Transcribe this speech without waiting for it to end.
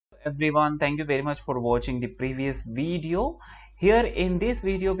everyone, thank you very much for watching the previous video. Here in this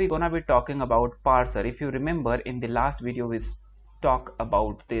video we're gonna be talking about parser. If you remember, in the last video we talk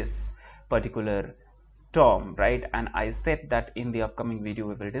about this particular term, right? And I said that in the upcoming video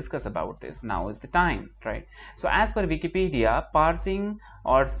we will discuss about this. Now is the time, right? So as per Wikipedia, parsing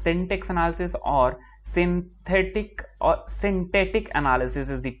or syntax analysis or synthetic analysis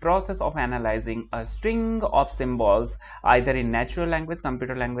is the process of analyzing a string of symbols either in natural language,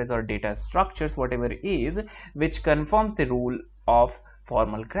 computer language, or data structures, whatever it is, which confirms the rule of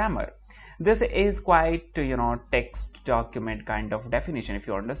formal grammar. This is quite text document kind of definition. If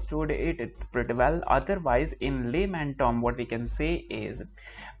you understood it, it's pretty well. Otherwise, in layman term, what we can say is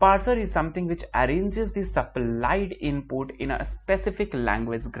parser is something which arranges the supplied input in a specific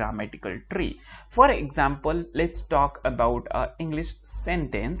language grammatical tree. For example, let's talk about an English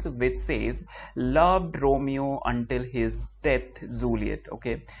sentence which says loved Romeo until his death Juliet.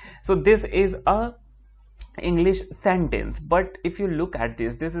 Okay, so this is a English sentence, but if you look at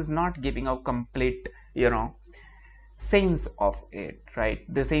this is not giving a complete sense of it, right?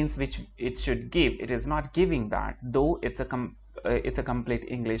 The sense which it should give, it is not giving that, though it's a complete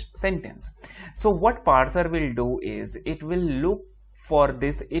English sentence. So what parser will do is it will look for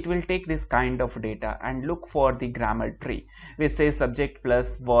this, it will take this kind of data and look for the grammar tree which says subject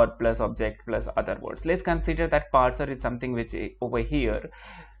plus verb plus object plus other words. Let's consider that parser is something which over here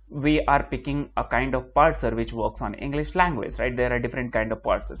we are picking a kind of parser which works on English language, right? There are different kind of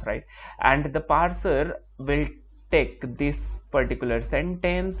parsers, right? And the parser will take this particular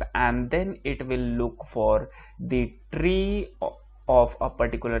sentence and then it will look for the tree of a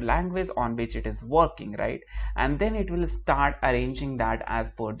particular language on which it is working, right? And then it will start arranging that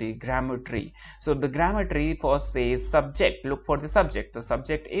as per the grammar tree. So the grammar tree first says subject, look for the subject. The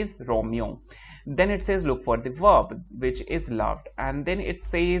subject is Romeo. Then it says look for the verb which is loved, and then it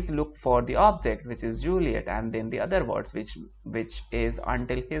says look for the object which is Juliet, and then the other words which is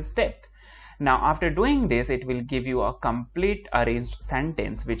until his death. Now after doing this, it will give you a complete arranged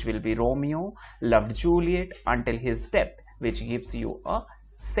sentence which will be Romeo loved Juliet until his death, which gives you a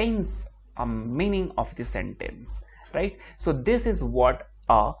sense, a meaning of the sentence, right? So this is what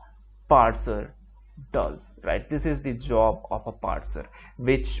a parser does, right? This is the job of a parser,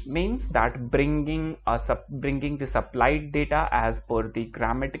 which means that bringing the supplied data as per the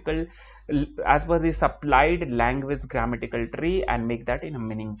supplied language grammatical tree and make that in a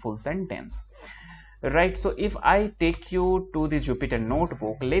meaningful sentence, right? So if I take you to the Jupyter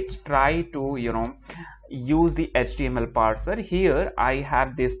notebook, let's try to use the HTML parser. Here I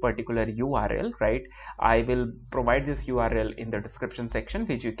have this particular URL, right? I will provide this URL in the description section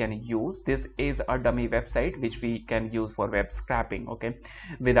which you can use. This is a dummy website which we can use for web scraping, okay,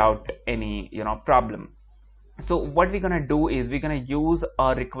 without any problem. So what we're gonna do is we're gonna use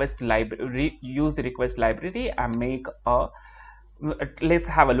a request library, and make a, let's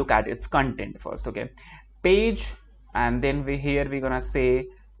have a look at its content first, okay? Page, and then we're gonna say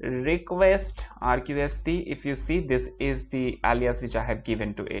request request. If you see, this is the alias which I have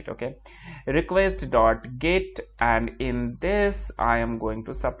given to it, okay? Request dot get, and in this I am going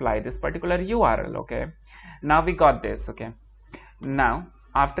to supply this particular URL, okay? Now we got this, okay? Now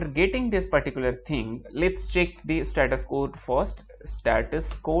after getting this particular thing, let's check the status code first.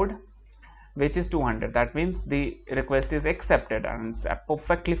 Status code which is 200, that means the request is accepted and it's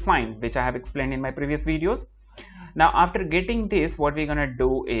perfectly fine, which I have explained in my previous videos. Now after getting this, what we're gonna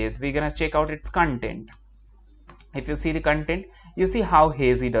do is we're gonna check out its content. If you see the content, you see how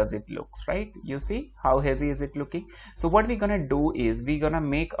hazy does it looks, right? You see how hazy is it looking. So what we're gonna do is we're gonna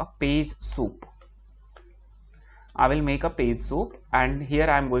make a page soup. I will make a page soup, and here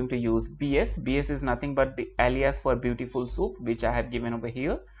I'm going to use BS. BS is nothing but the alias for beautiful soup which I have given over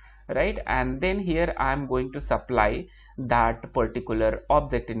here, right? And then here I'm going to supply that particular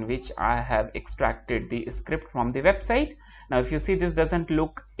object in which I have extracted the script from the website. Now if you see, this doesn't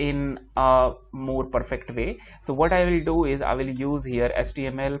look in a more perfect way, so what I will do is I will use here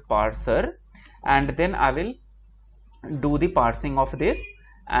HTML parser, and then I will do the parsing of this,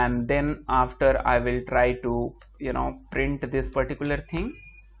 and then after I will try to print this particular thing,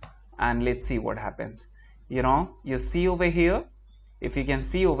 and let's see what happens. You see over here, if you can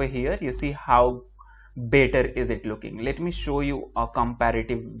see over here, you see how better is it looking. Let me show you a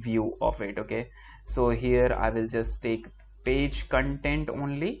comparative view of it, okay? So here I will just take page content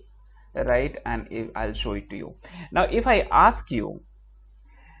only, right? And I'll show it to you. Now if I ask you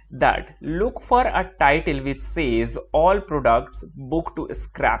that look for a title which says all products book to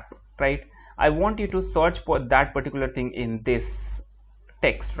scrap, right? I want you to search for that particular thing in this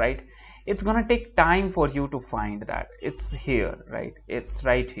text, right? it's gonna take time for you to find that. It's here, right? It's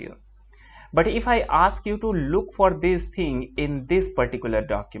right here. But if I ask you to look for this thing in this particular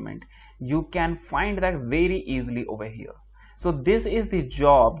document, you can find that very easily over here. So this is the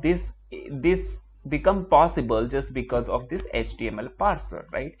job. This become possible just because of this HTML parser,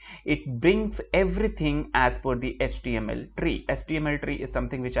 right? It brings everything as per the HTML tree. HTML tree is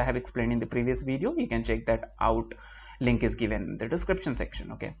something which I have explained in the previous video. You can check that out. Link is given in the description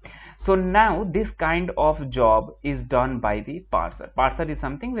section. Okay, so now this kind of job is done by the parser. Parser is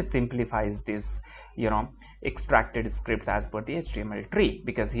something which simplifies this, extracted scripts as per the HTML tree,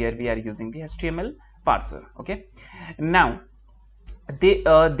 because here we are using the HTML parser. Okay, now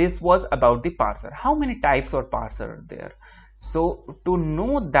this was about the parser. How many types of parser are there? So to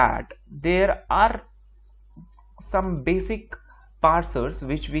know that, there are some basic parsers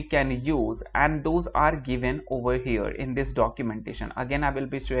which we can use, and those are given over here in this documentation. Again, I will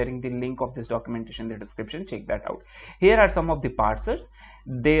be sharing the link of this documentation in the description. Check that out. Here are some of the parsers.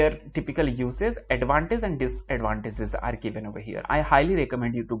 Their typical uses, advantages and disadvantages are given over here. I highly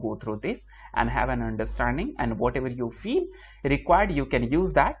recommend you to go through this and have an understanding, and whatever you feel required, you can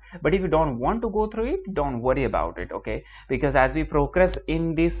use that. But if you don't want to go through it, don't worry about it. Okay, because as we progress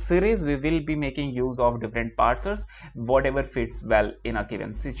in this series, we will be making use of different parsers, whatever fits well in a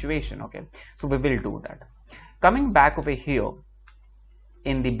given situation. Okay, so we will do that. Coming back over here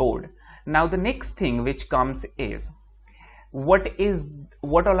in the board, now the next thing which comes is what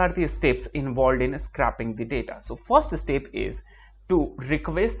all are the steps involved in scrapping the data. So first step is to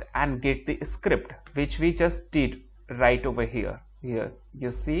request and get the script, which we just did right over here. Here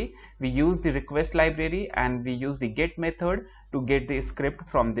you see we use the request library and we use the get method to get the script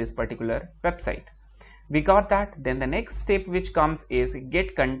from this particular website. We got that. Then the next step which comes is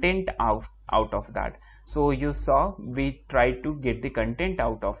get content out of that. So you saw we tried to get the content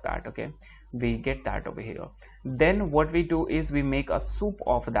out of that. Okay, we get that over here. Then what we do is we make a soup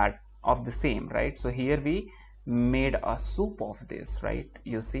of that, of the same, right? So here we made a soup of this, right?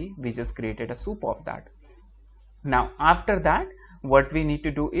 You see we just created a soup of that. Now after that, what we need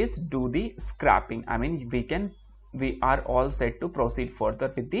to do is do the scrapping. I mean, we are all set to proceed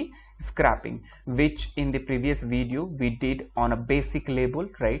further with the scrapping, which in the previous video we did on a basic label,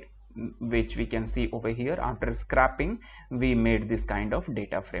 right? Which we can see over here. After scrapping, we made this kind of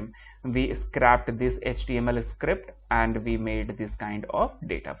data frame. We scrapped this HTML script and we made this kind of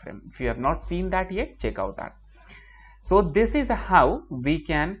data frame. If you have not seen that yet, check out that. So this is how we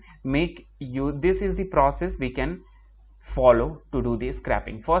can make this is the process we can follow to do the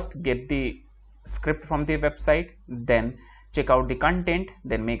scrapping. First, get the script from the website, then check out the content,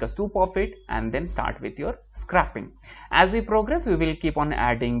 then make a soup of it, and then start with your scrapping. As we progress, we will keep on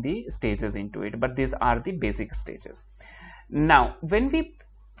adding the stages into it, but these are the basic stages. Now when we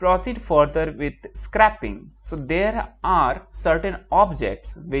proceed further with scrapping, so there are certain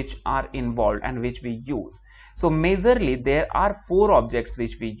objects which are involved and which we use. So majorly there are 4 objects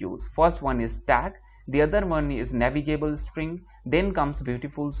which we use. First one is tag, the other one is navigable string, then comes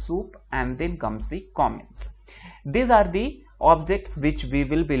beautiful soup, and then comes the comments. These are the objects which we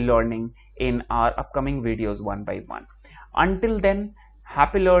will be learning in our upcoming videos one by one. Until then,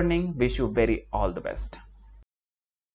 happy learning. Wish you all the best.